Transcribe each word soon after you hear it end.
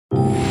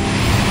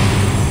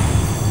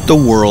The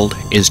world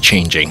is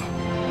changing.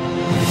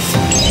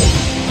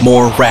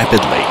 More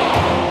rapidly,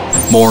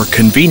 more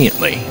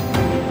conveniently,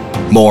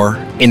 more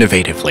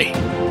innovatively.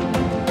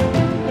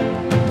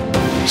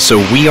 So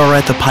we are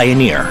at the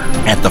pioneer,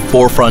 at the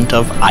forefront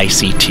of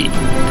ICT.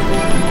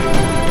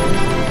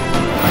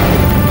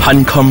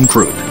 Hancom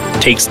Group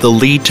takes the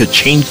lead to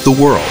change the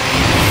world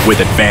with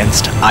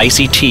advanced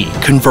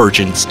ICT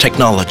convergence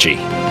technology.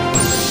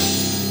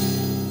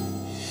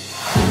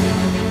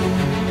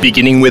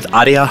 Beginning with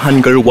Area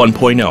Hangul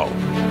 1.0,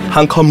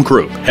 Hancom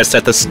Group has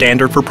set the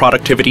standard for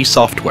productivity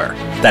software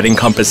that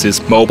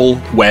encompasses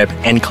mobile, web,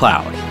 and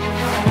cloud.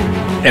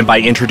 And by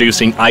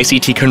introducing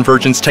ICT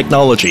convergence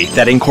technology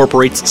that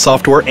incorporates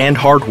software and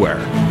hardware,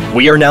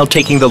 we are now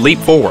taking the leap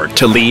forward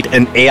to lead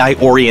an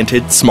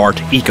AI-oriented smart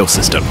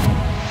ecosystem.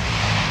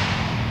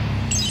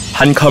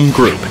 Hancom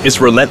Group is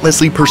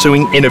relentlessly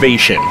pursuing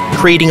innovation,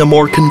 creating a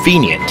more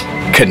convenient,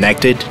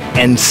 connected,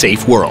 and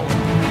safe world.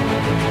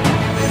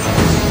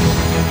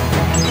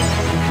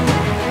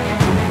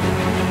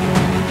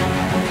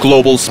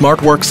 Global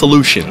smart work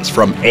solutions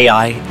from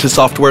AI to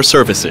software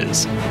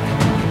services.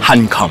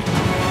 Hancom.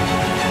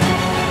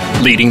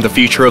 Leading the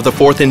future of the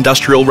fourth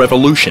industrial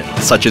revolution,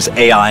 such as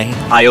AI,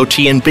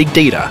 IoT, and big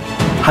data.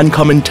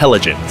 Hancom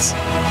Intelligence.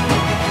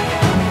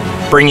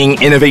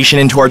 Bringing innovation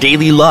into our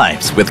daily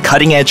lives with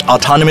cutting-edge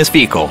autonomous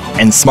vehicle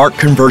and smart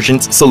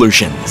convergence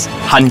solutions.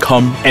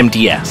 Hancom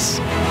MDS.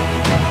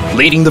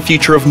 Leading the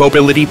future of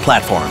mobility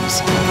platforms.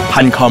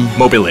 Hancom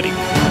Mobility.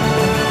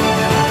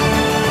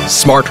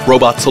 Smart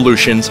robot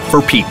solutions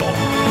for people.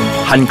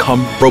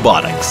 Hancom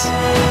Robotics.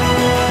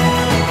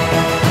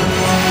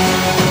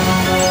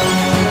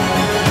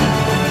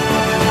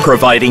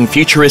 Providing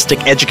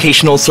futuristic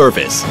educational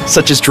service,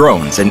 such as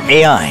drones and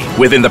AI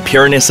within the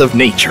pureness of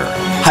nature.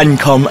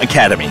 Hancom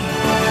Academy.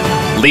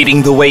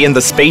 Leading the way in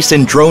the space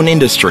and drone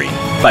industry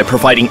by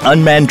providing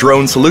unmanned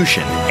drone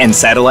solution and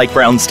satellite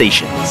ground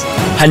stations.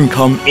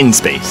 Hancom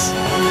inSPACE.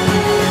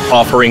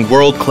 Offering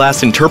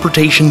world-class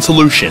interpretation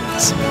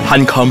solutions.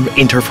 Hancom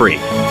INTERFREE.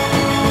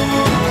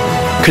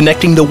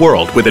 Connecting the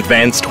world with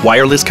advanced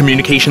wireless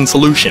communication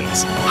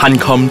solutions.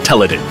 Hancom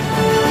TELADIN.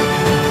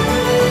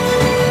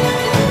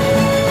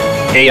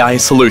 AI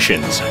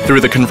solutions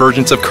through the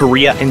convergence of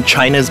Korea and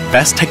China's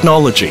best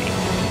technology.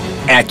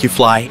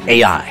 AccuFly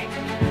AI.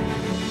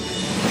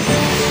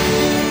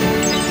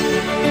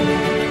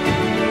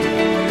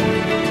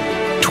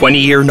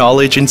 "20-year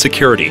knowledge in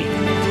security.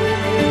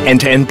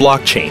 End-to-end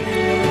blockchain.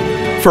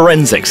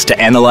 Forensics to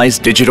analyze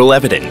digital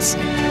evidence.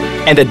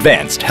 And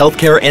advanced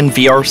healthcare and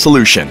VR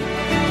solution.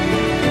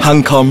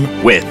 Hancom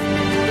with.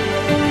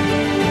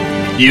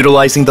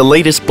 Utilizing the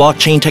latest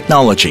blockchain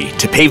technology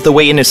to pave the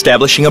way in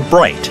establishing a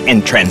bright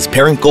and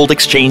transparent gold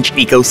exchange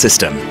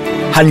ecosystem.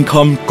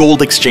 Hancom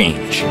Gold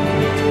Exchange.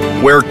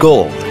 Where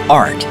gold,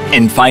 art,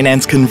 and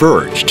finance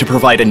converge to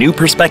provide a new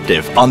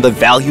perspective on the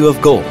value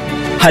of gold.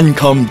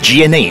 Hancom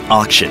GNA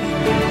Auction.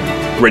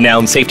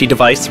 Renowned safety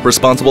device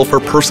responsible for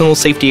personal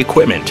safety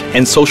equipment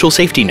and social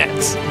safety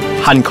nets.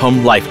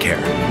 Hancom LIFECARE.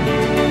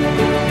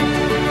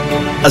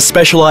 A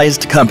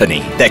specialized company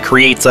that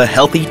creates a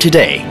healthy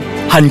today.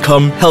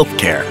 Hancom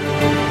Healthcare.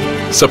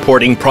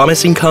 Supporting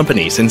promising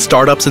companies and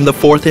startups in the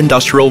fourth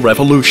industrial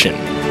revolution.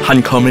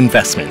 Hancom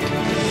Investment.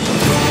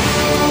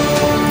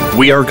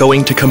 We are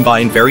going to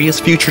combine various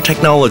future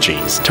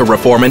technologies to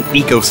reform an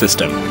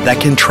ecosystem that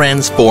can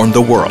transform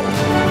the world.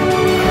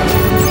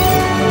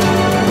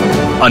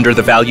 Under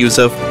the values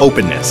of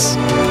openness,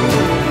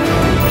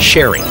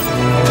 sharing,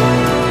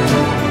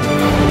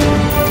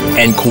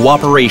 and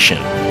cooperation.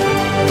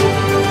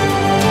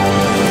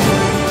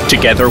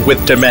 Together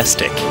with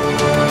domestic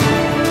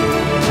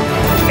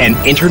and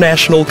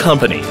international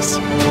companies,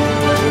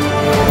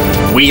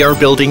 we are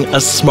building a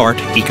smart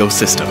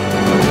ecosystem.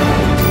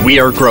 We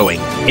are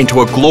growing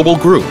into a global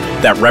group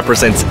that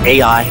represents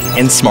AI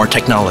and smart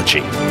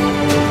technology.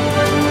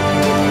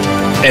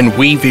 And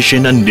we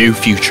vision a new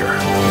future.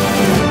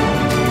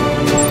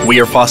 We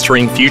are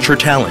fostering future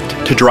talent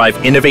to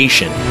drive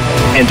innovation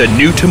and a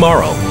new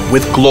tomorrow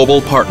with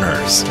global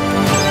partners.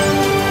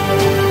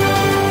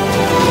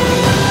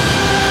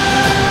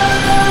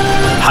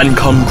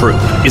 Hancom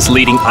Group is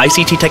leading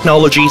ICT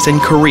technologies in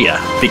Korea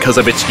because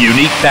of its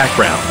unique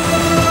background.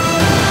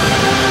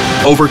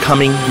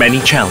 Overcoming many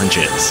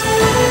challenges,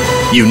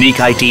 unique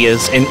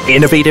ideas and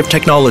innovative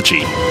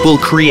technology will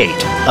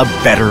create a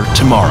better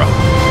tomorrow.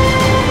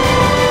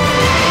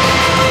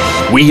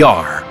 We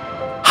are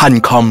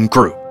Hancom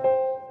Group.